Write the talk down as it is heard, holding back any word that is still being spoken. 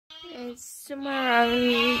It's somewhere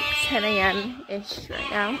around 10 AM ish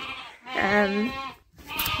right now.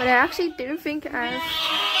 But I actually don't think I've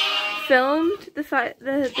filmed the fact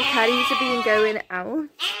that the caddies have been going out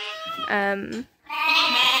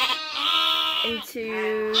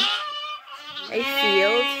into a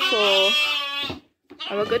field for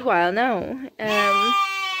a good while now.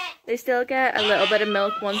 They still get a little bit of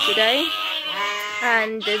milk once a day,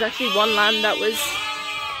 and there's actually one lamb that was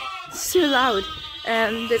so loud.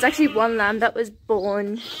 There's actually one lamb that was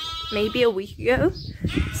born maybe a week ago,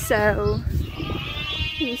 so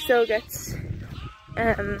he still gets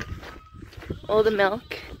all the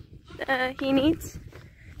milk he needs.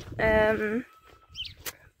 But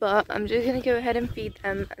I'm just gonna go ahead and feed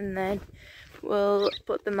them, and then we'll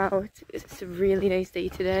put them out. It's a really nice day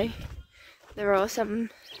today. There are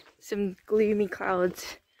some gloomy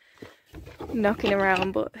clouds knocking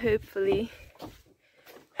around, but hopefully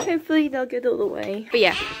they'll get all the way. But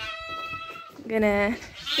yeah, I'm gonna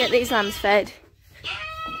get these lambs fed,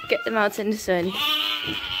 get them out in the sun,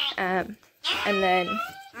 and then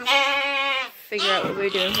figure out what we're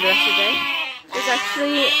doing for the rest of the day. There's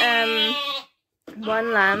actually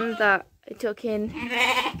one lamb that I took in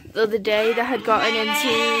the other day that had gotten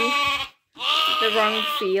into the wrong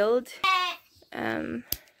field.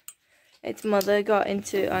 Its mother got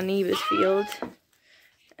into our neighbour's field,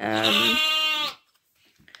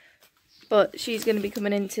 but she's going to be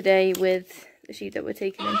coming in today with the sheep that we're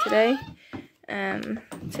taking in today.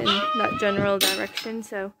 It's in that general direction,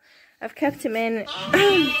 so I've kept him in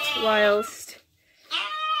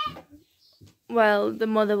while the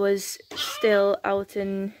mother was still out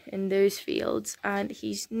in those fields, and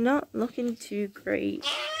he's not looking too great.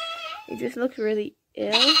 He just looks really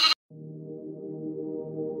ill.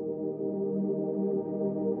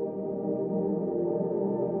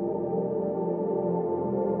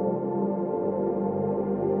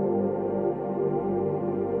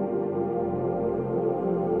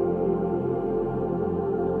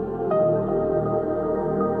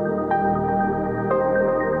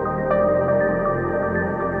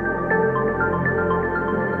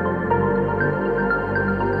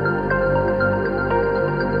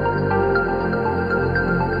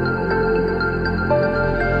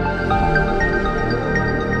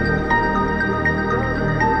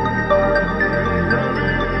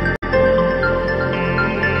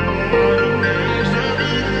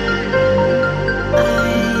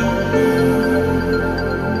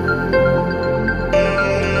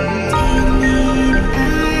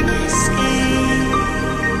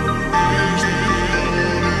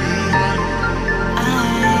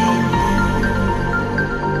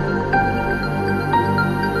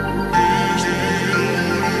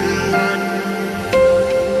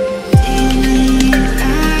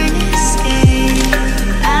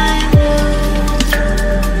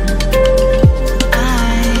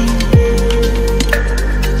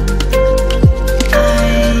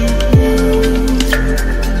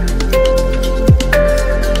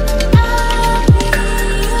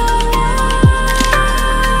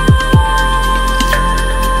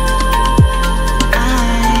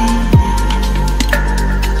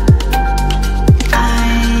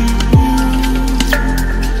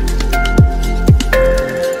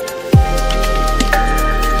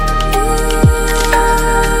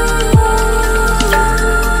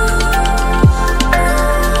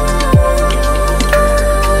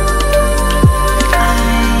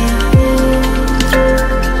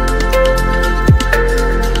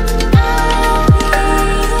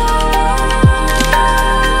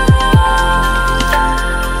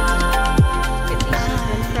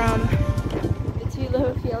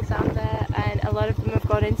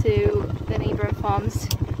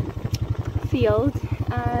 Field,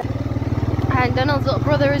 and Donald's little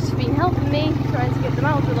brother has been helping me trying to get them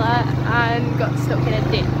out of there and got stuck in a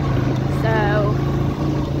ditch. So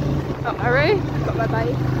got my rope, got my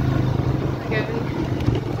bike, I'm going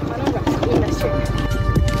on a rescue mission.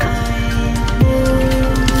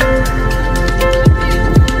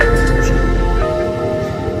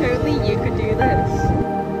 Only you could do this.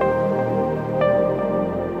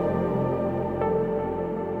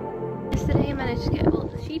 Yesterday I managed to get all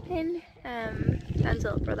the sheep in. Dan's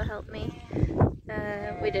little brother helped me.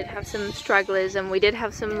 We did have some stragglers and we did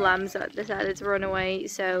have some lambs that decided to run away,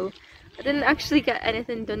 so I didn't actually get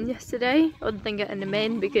anything done yesterday other than getting them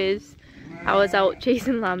in because I was out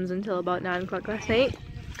chasing lambs until about 9 o'clock last night.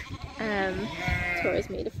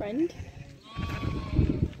 Tori's made a friend.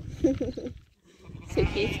 So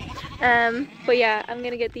cute. But yeah, I'm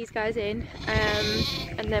gonna get these guys in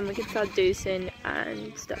and then we can start dosing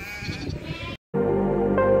and stuff.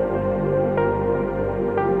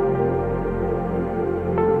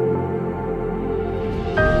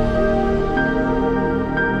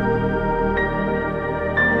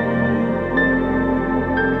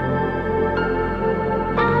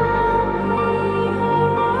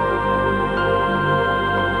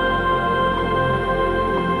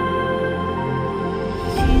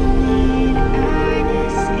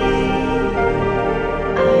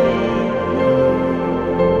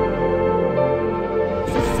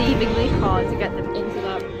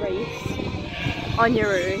 on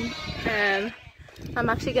your own. I'm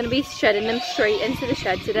actually going to be shedding them straight into the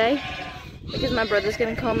shed today because my brother's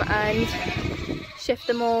going to come and shift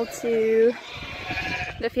them all to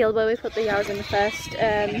the field where we put the yows in the first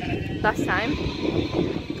last time,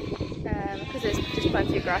 because there's just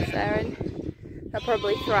plenty of grass there and they'll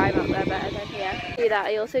probably thrive out there better than here. Do that.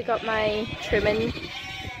 I also got my trimming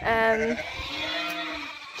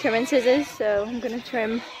scissors, so I'm going to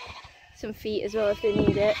trim some feet as well if they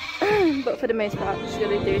need it, but for the most part I'm just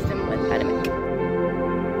going to do some with pediment.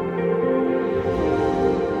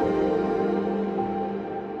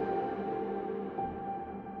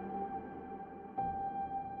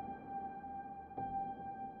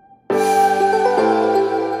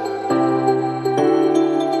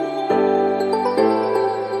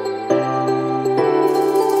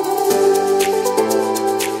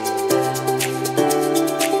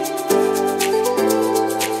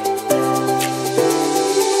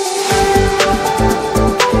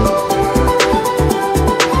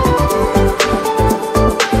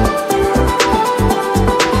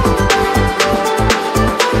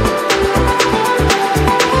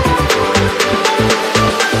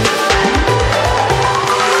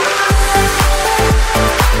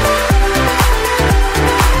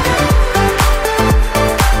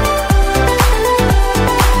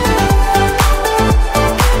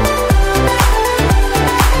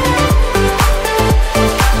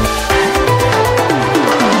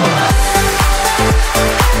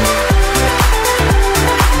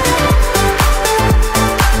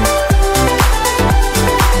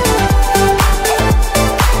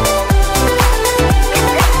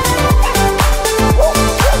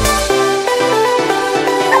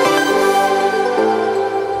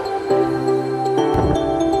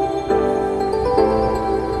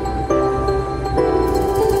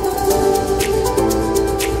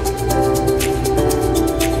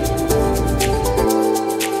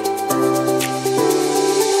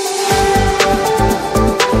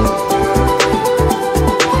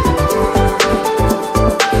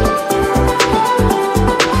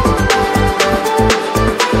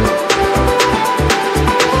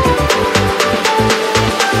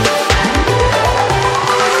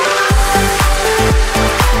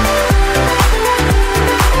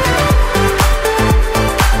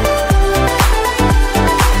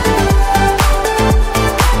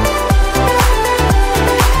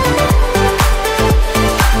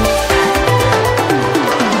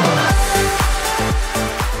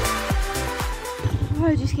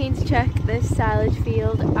 Silage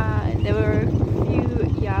field, and there were a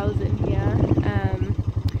few yows in here,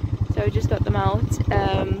 so I just got them out.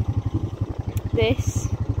 This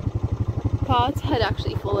part had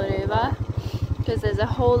actually fallen over because there's a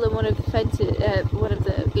hole in one of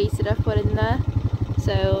the gates that I've put in there,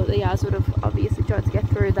 so the yows would have obviously tried to get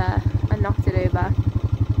through there and knocked it over.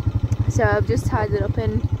 So I've just tied it up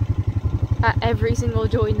at every single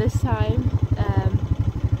joint this time,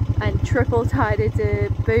 and triple tied it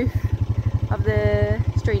to both of the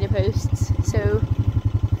strainer posts, so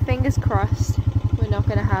fingers crossed we're not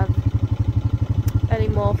going to have any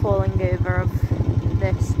more falling over of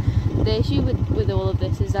this. The issue with all of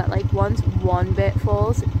this is that, like, once one bit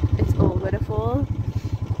falls, it's all going to fall,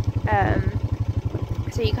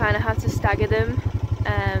 so you kind of have to stagger them,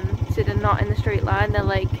 so they're not in the straight line, they're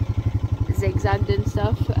like zigzagged and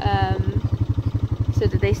stuff, so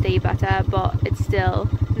that they stay better, but it's still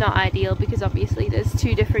not ideal because obviously there's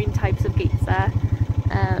two different types of gates there,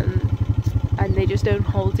 and they just don't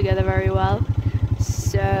hold together very well.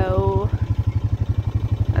 So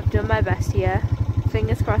I've done my best here.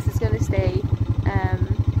 Fingers crossed it's going to stay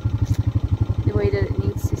the way that it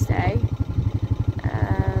needs to stay.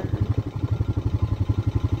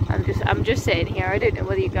 I'm just sitting here. I don't know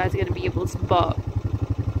whether you guys are going to be able to spot.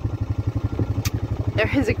 There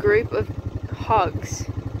is a group of hogs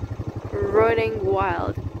running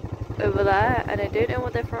wild over there, and I don't know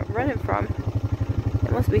what they're running from.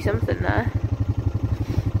 There must be something there.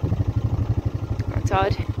 That's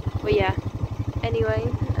odd. But yeah,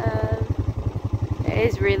 anyway, it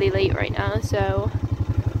is really late right now, so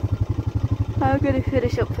I'm gonna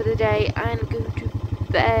finish up for the day and go to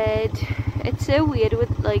bed. It's so weird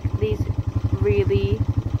with like these really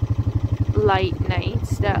light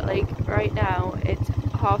nights that, like, right now it's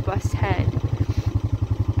 10:30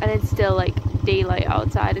 and it's still like daylight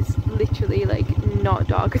outside. It's literally like not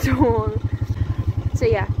dark at all. So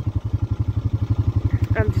yeah,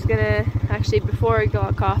 I'm just gonna, actually before I go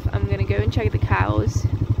off, I'm gonna go and check the cows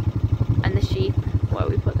and the sheep where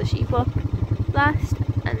we put the sheep up last,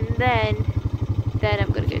 and then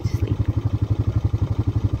I'm gonna go to sleep.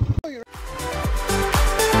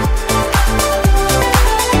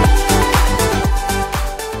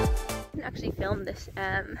 film this,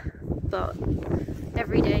 but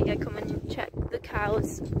every day I come and check the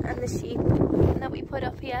cows and the sheep that we put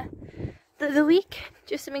up here the week,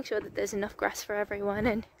 just to make sure that there's enough grass for everyone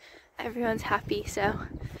and everyone's happy. So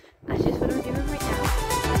that's just what I'm doing right now.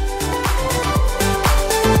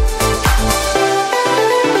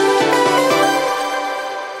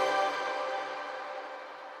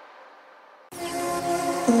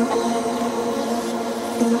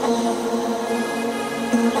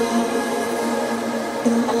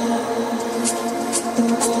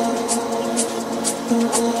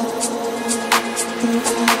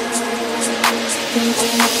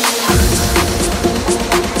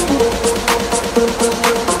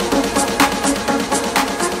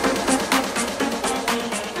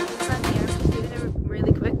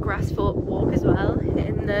 Walk as well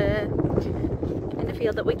in the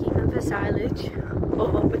field that we're keeping for silage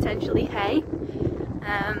or potentially hay.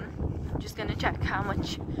 I'm just going to check how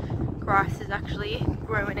much grass is actually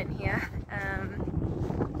growing in here,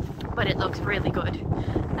 but it looks really good,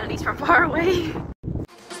 at least from far away.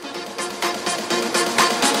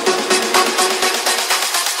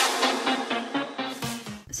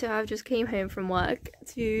 So I've just came home from work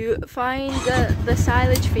to find that the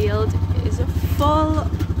silage field is full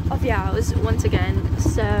of yows once again,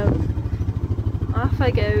 so off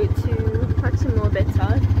I go to pack some more bits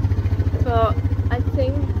on. But I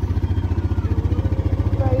think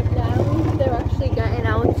right now they're actually getting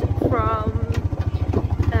out from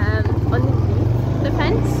underneath the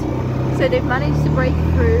fence, so they've managed to break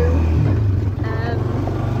through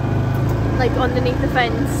like underneath the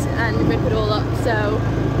fence and rip it all up. So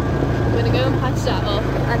I'm gonna go and patch that up,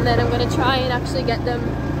 and then I'm gonna try and actually get them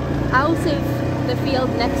out of the field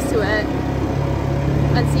next to it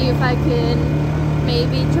and see if I can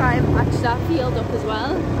maybe try and patch that field up as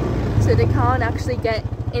well, so they can't actually get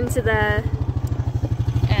into there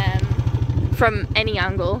from any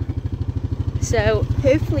angle. So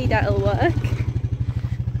hopefully that'll work.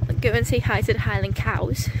 I'll go and say hi to the Highland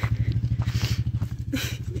cows.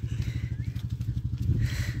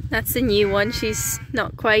 That's the new one. She's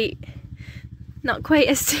not quite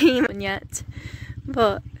as tame yet,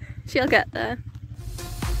 but she'll get there.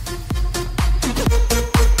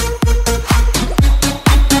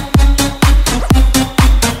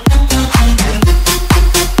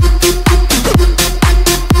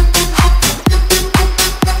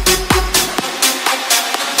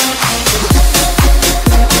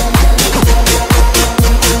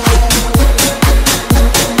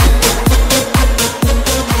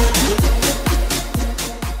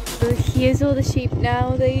 Here's all the sheep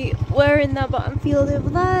now. They were in that bottom field over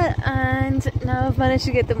there, and now I've managed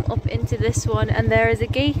to get them up into this one, and there is a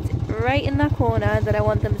gate right in that corner that I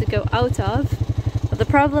want them to go out of. But the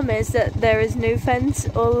problem is that there is no fence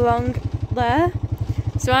all along there,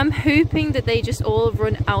 so I'm hoping that they just all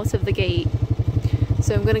run out of the gate.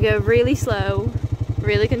 So I'm going to go really slow,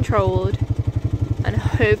 really controlled, and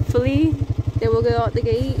hopefully they will go out the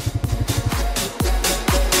gate.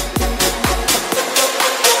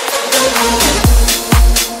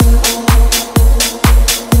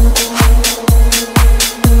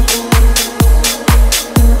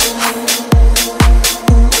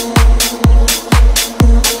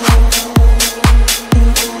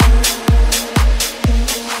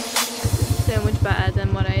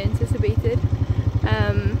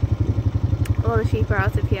 All the sheep are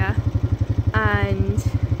out of here, and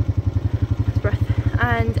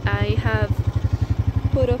I have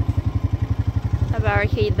put up a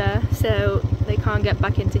barricade there so they can't get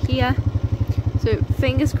back into here. So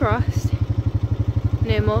fingers crossed,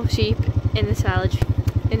 no more sheep in the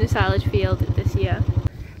silage field this year.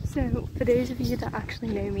 So for those of you that actually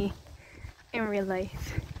know me in real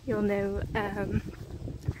life, you'll know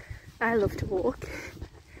I love to walk.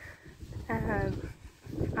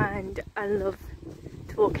 And I love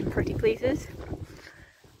to walk in pretty places,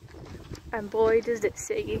 and boy does this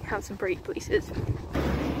city have some pretty places.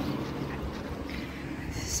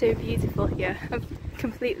 So beautiful here. I've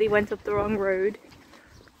completely went up the wrong road,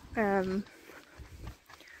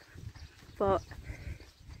 but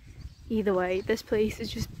either way this place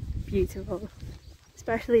is just beautiful,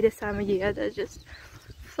 especially this time of year. There's just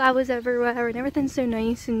flowers everywhere and everything's so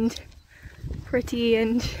nice and pretty,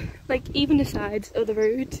 and like even the sides of the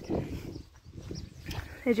road,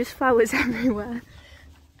 there's just flowers everywhere.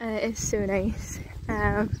 It's so nice.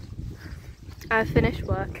 I finished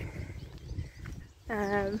work,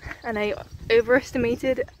 and I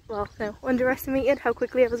underestimated how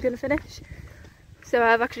quickly I was going to finish. So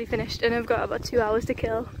I've actually finished, and I've got about 2 hours to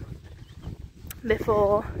kill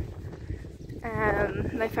before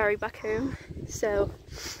my ferry back home. So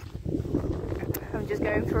I'm just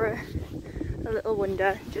going for a little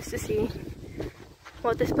wander just to see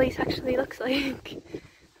what this place actually looks like.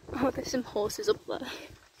 Oh, there's some horses up there.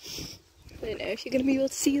 I don't know if you're going to be able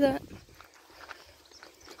to see that.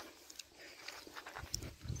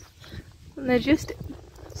 And there's just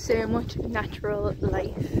so much natural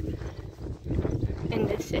life in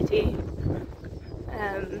this city.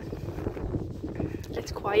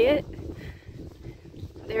 It's quiet.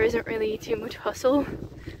 There isn't really too much hustle,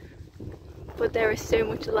 but there is so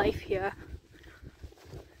much life here.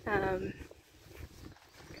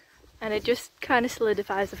 And it just kind of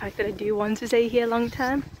solidifies the fact that I do want to stay here long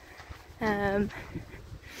term. And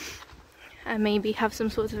maybe have some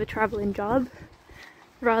sort of a travelling job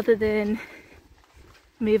rather than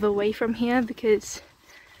move away from here, because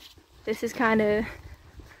this is kind of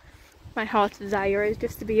my heart's desire, is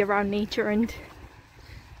just to be around nature and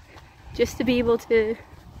just to be able to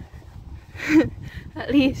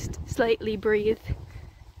at least slightly breathe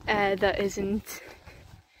air that isn't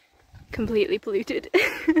completely polluted.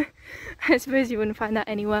 I suppose you wouldn't find that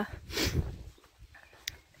anywhere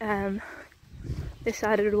this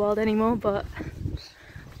side of the world anymore, but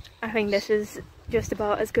I think this is just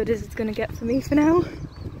about as good as it's going to get for me for now.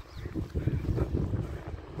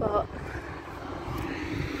 But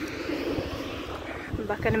I'm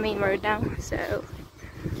back on the main road now, so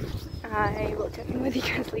I will check in with you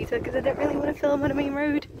guys later, because I don't really want to film on a main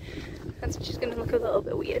road. That's just going to look a little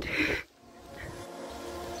bit weird.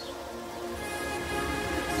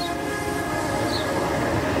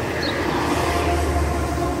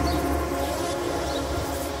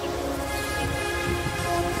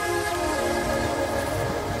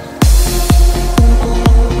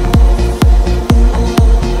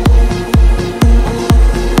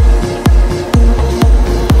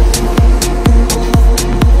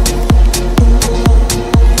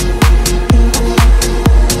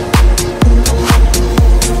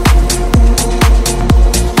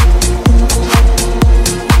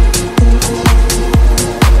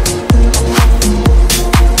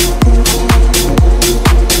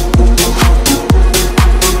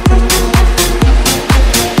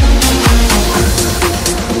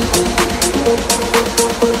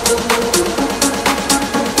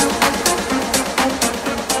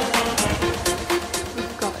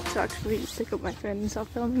 Pick up my phone and start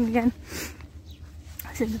filming again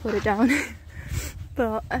since I put it down.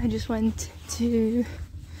 But I just went to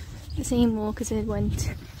the same walk as I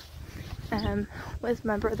went with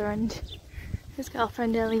my brother and his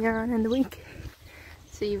girlfriend earlier on in the week,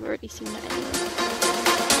 so you've already seen that anyway.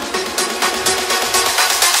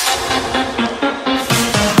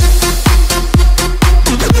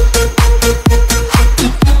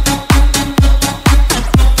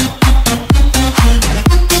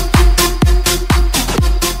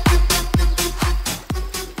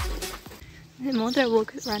 The more that I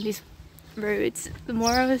walk around these roads, the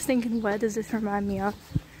more I was thinking, where does this remind me of?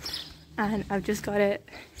 And I've just got it.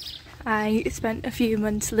 I spent a few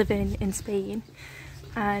months living in Spain,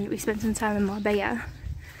 and we spent some time in Marbella,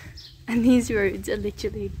 and these roads are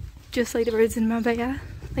literally just like the roads in Marbella,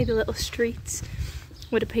 like the little streets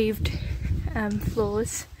with the paved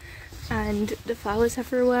floors and the flowers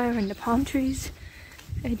everywhere and the palm trees.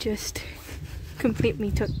 It just completely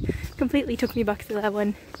took me back to there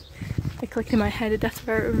when it clicked in my head that that's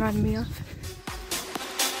where it reminded me of.